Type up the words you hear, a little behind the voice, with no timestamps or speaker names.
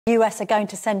US are going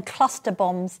to send cluster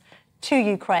bombs to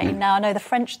Ukraine. Now, I know the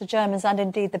French, the Germans and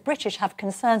indeed the British have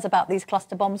concerns about these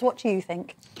cluster bombs. What do you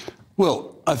think?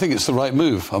 Well, I think it's the right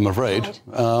move, I'm afraid.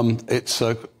 Right.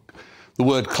 The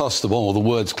word cluster bomb, or the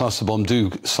words cluster bomb,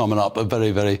 do summon up a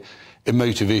very, very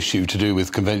emotive issue to do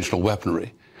with conventional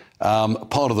weaponry.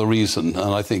 Part of the reason,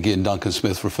 and I think Ian Duncan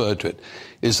Smith referred to it,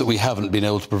 is that we haven't been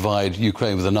able to provide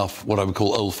Ukraine with enough what I would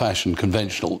call old-fashioned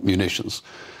conventional munitions.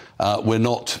 We're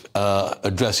not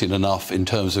addressing enough in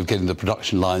terms of getting the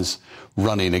production lines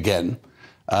running again.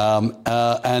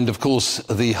 And, of course,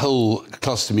 the whole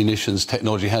cluster munitions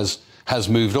technology has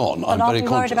moved on. But aren't we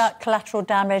worried about collateral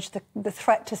damage, the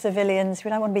threat to civilians? We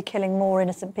don't want to be killing more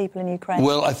innocent people in Ukraine.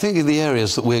 Well, I think in the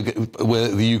areas that where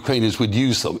the Ukrainians would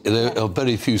use them, there are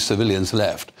very few civilians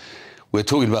left. We're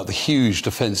talking about the huge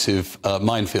defensive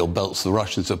minefield belts the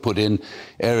Russians have put in,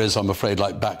 areas, I'm afraid,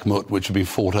 like Bakhmut, which have been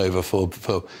fought over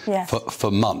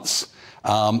for months.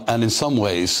 And in some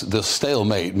ways, the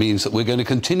stalemate means that we're going to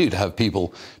continue to have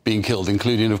people being killed,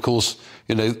 including, of course,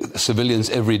 you know, civilians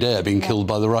every day are being killed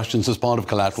by the Russians as part of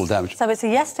collateral damage. So it's a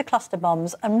yes to cluster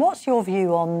bombs. And what's your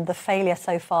view on the failure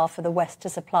so far for the West to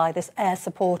supply this air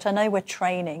support? I know we're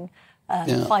training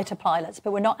fighter pilots,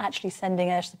 but we're not actually sending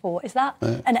air support. Is that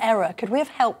an error? Could we have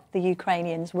helped the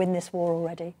Ukrainians win this war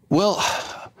already? Well,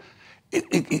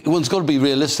 one's got to be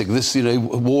realistic. This, you know,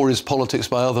 war is politics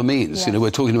by other means. Yes. You know,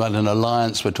 we're talking about an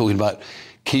alliance. We're talking about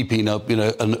keeping up, you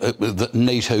know,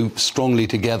 NATO strongly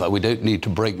together. We don't need to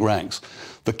break ranks.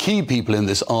 The key people in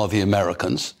this are the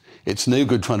Americans. It's no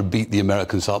good trying to beat the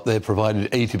Americans up. They've provided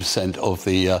 80% of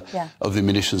the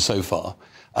munitions so far.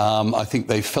 I think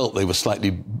they felt they were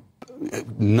slightly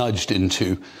nudged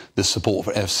into the support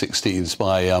for F-16s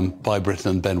by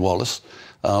Britain and Ben Wallace.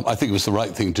 I think it was the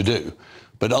right thing to do.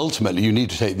 But ultimately, you need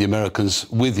to take the Americans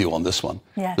with you on this one.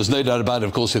 Yeah. There's no doubt about it,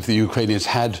 of course, if the Ukrainians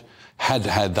had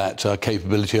that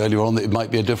capability earlier on, it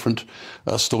might be a different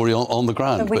story on the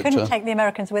ground. But we couldn't take the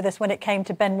Americans with us when it came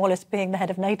to Ben Wallace being the head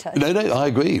of NATO. No, I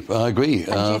agree. And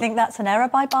do you think that's an error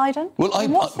by Biden? Well, I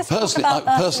personally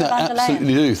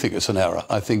absolutely do think it's an error.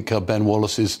 I think Ben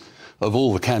Wallace is, of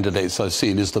all the candidates I've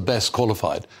seen, is the best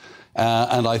qualified.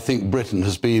 And I think Britain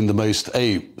has been the most,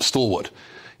 stalwart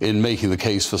in making the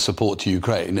case for support to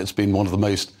Ukraine. It's been one of the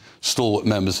most stalwart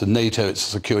members of NATO. It's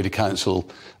a Security Council,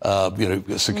 a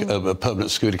permanent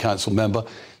Security Council member.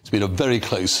 It's been a very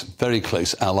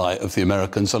close ally of the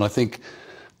Americans. And I think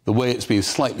the way it's been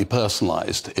slightly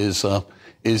personalised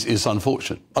is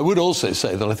unfortunate. I would also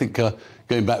say that I think,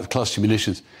 going back to cluster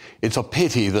munitions, it's a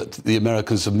pity that the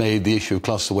Americans have made the issue of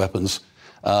cluster weapons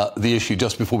the issue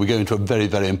just before we go into a very,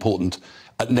 very important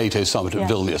NATO summit at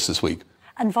Vilnius this week.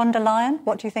 And von der Leyen,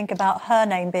 what do you think about her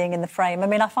name being in the frame? I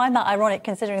mean, I find that ironic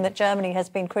considering that Germany has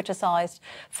been criticised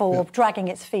for dragging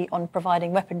its feet on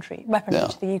providing weaponry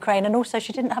to the Ukraine, and also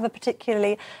she didn't have a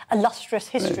particularly illustrious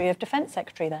history of Defence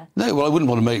Secretary there. No, well, I wouldn't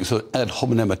want to make sort of ad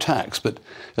hominem attacks, but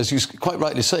as you quite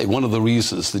rightly say, one of the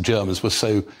reasons the Germans were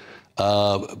so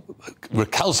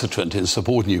recalcitrant in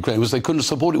supporting Ukraine was they couldn't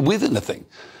support it with anything.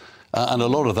 And a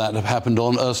lot of that have happened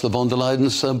on Ursula von der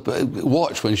Leyen's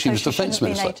watch when she was defence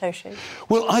minister. NATO, she?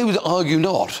 Well, I would argue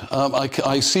not.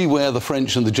 I see where the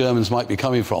French and the Germans might be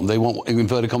coming from. They want, in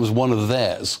inverted commas, one of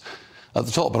theirs at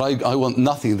the top. But I want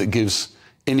nothing that gives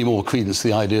any more credence to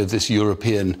the idea of this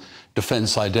European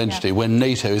defence identity when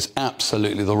NATO is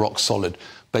absolutely the rock-solid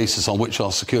basis on which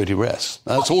our security rests.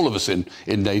 That's all of us in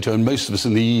NATO and most of us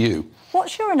in the EU.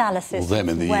 What's your analysis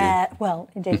Well,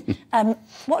 indeed.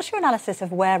 What's your analysis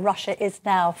of where Russia is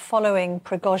now following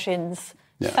Prigozhin's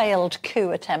failed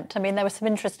coup attempt? I mean, there were some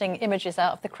interesting images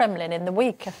out of the Kremlin in the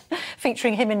week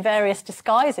featuring him in various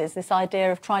disguises, this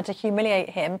idea of trying to humiliate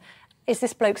him. Is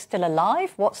this bloke still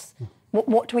alive?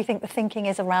 What do we think the thinking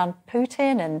is around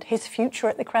Putin and his future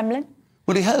at the Kremlin?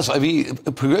 Well, he has. I mean,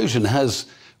 Prigozhin has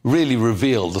really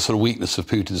revealed the sort of weakness of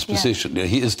Putin's position. You know,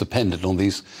 he is dependent on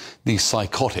these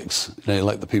psychotics, you know,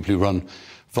 like the people who run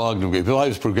Wagner Group. If I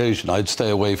was Prigozhin, I'd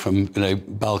stay away from, you know,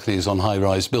 balconies on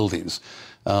high-rise buildings,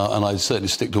 and I'd certainly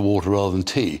stick to water rather than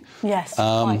tea. Yes,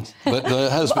 right.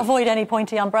 But avoid any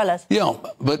pointy umbrellas. Yeah,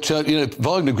 but you know,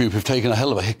 Wagner Group have taken a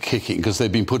hell of a kicking because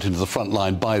they've been put into the front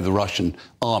line by the Russian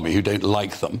army, who don't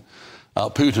like them.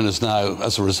 Putin has now,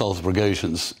 as a result of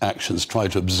Prigozhin's actions,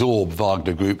 tried to absorb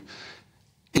Wagner Group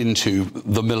into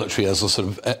the military as a sort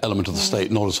of element of the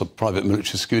state, not as a private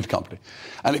military security company.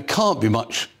 And it can't be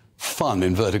much fun,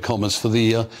 inverted commas, for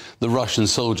the Russian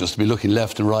soldiers to be looking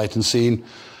left and right and seeing,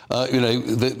 you know,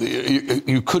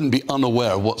 you couldn't be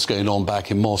unaware of what's going on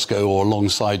back in Moscow or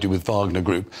alongside you with Wagner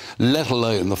Group, let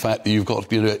alone the fact that you've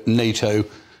got, you know, NATO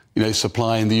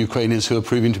supplying the Ukrainians, who are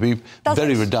proving to be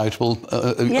very redoubtable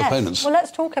opponents. Well,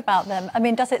 let's talk about them. I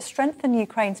mean, does it strengthen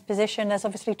Ukraine's position? There's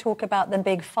obviously talk about them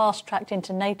being fast-tracked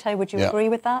into NATO. Would you agree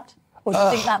with that? Or do you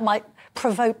think that might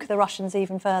provoke the Russians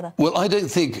even further? Well, I don't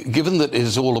think, given that it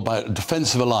is all about a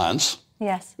defensive alliance,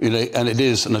 yes, and it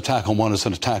is an attack on one, it's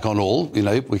an attack on all,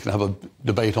 we can have a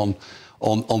debate on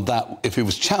that if it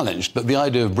was challenged, but the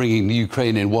idea of bringing the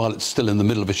Ukraine in while it's still in the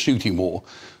middle of a shooting war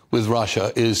with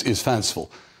Russia is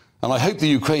fanciful. And I hope the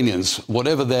Ukrainians,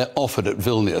 whatever they're offered at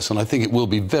Vilnius, and I think it will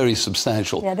be very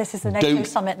substantial. Yeah, this is the NATO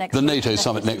summit next week. The NATO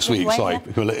summit next week, sorry.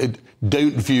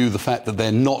 Don't view the fact that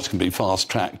they're not going to be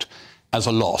fast-tracked as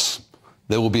a loss.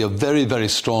 There will be a very, very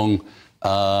strong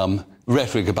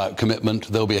rhetoric about commitment.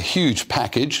 There'll be a huge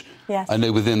package. Yes. I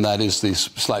know within that is this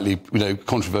slightly,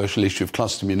 controversial issue of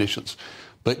cluster munitions.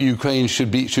 But Ukraine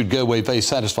should go away very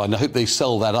satisfied, and I hope they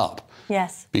sell that up.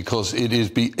 Yes. Because it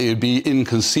would be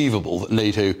inconceivable that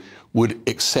NATO would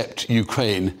accept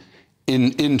Ukraine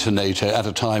into NATO at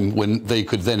a time when they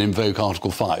could then invoke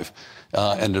Article 5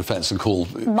 end of defence and call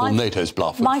NATO's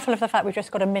bluff. Mindful of the fact we've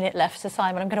just got a minute left, Sir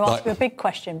Simon, I'm going to ask you a big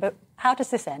question, but how does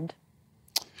this end?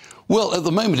 Well, at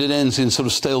the moment it ends in sort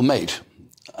of stalemate,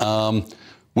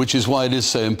 which is why it is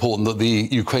so important that the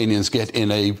Ukrainians get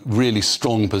in a really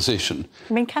strong position.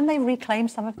 I mean, can they reclaim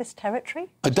some of this territory?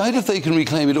 I doubt if they can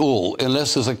reclaim it all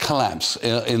unless there's a collapse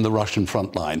in the Russian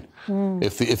front line.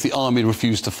 If the army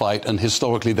refused to fight, and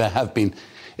historically there have been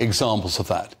examples of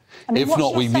that. I mean, if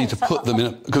not, we need to put them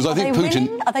in... Because I think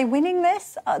Putin... Are they winning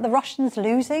this? Are the Russians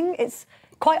losing? It's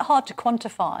quite hard to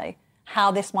quantify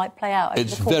how this might play out.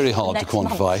 It's very hard to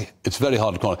quantify. It's very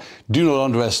hard to quantify. Do not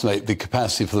underestimate the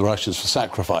capacity for the Russians for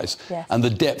sacrifice and the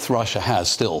depth Russia has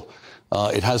still.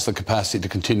 It has the capacity to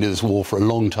continue this war for a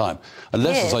long time.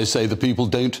 Unless, as I say, the people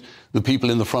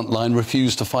in the front line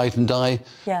refuse to fight and die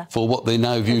for what they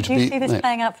now view to be... Do you see this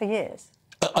playing out for years?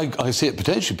 I see it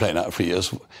potentially playing out for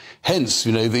years. Hence,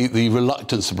 the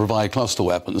reluctance to provide cluster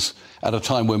weapons at a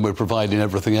time when we're providing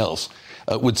everything else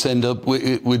would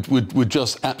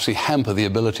just absolutely hamper the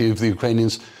ability of the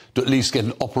Ukrainians to at least get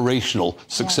an operational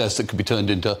success that could be turned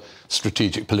into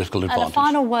strategic political advantage. And a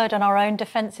final word on our own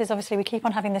defences. Obviously, we keep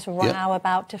on having this row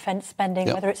about defence spending,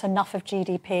 whether it's enough of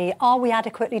GDP. Are we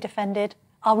adequately defended?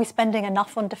 Are we spending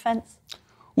enough on defence?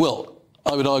 Well,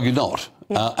 I would argue not.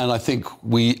 And I think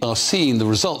we are seeing the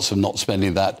results of not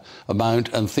spending that amount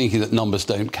and thinking that numbers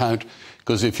don't count.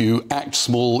 Because if you act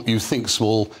small, you think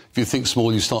small. If you think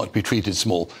small, you start to be treated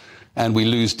small. And we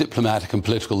lose diplomatic and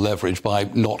political leverage by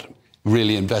not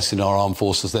really investing in our armed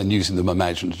forces, then using them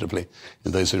imaginatively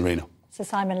in those arenas. Sir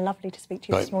Simon, lovely to speak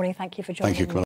to you this morning. Thank you for joining me.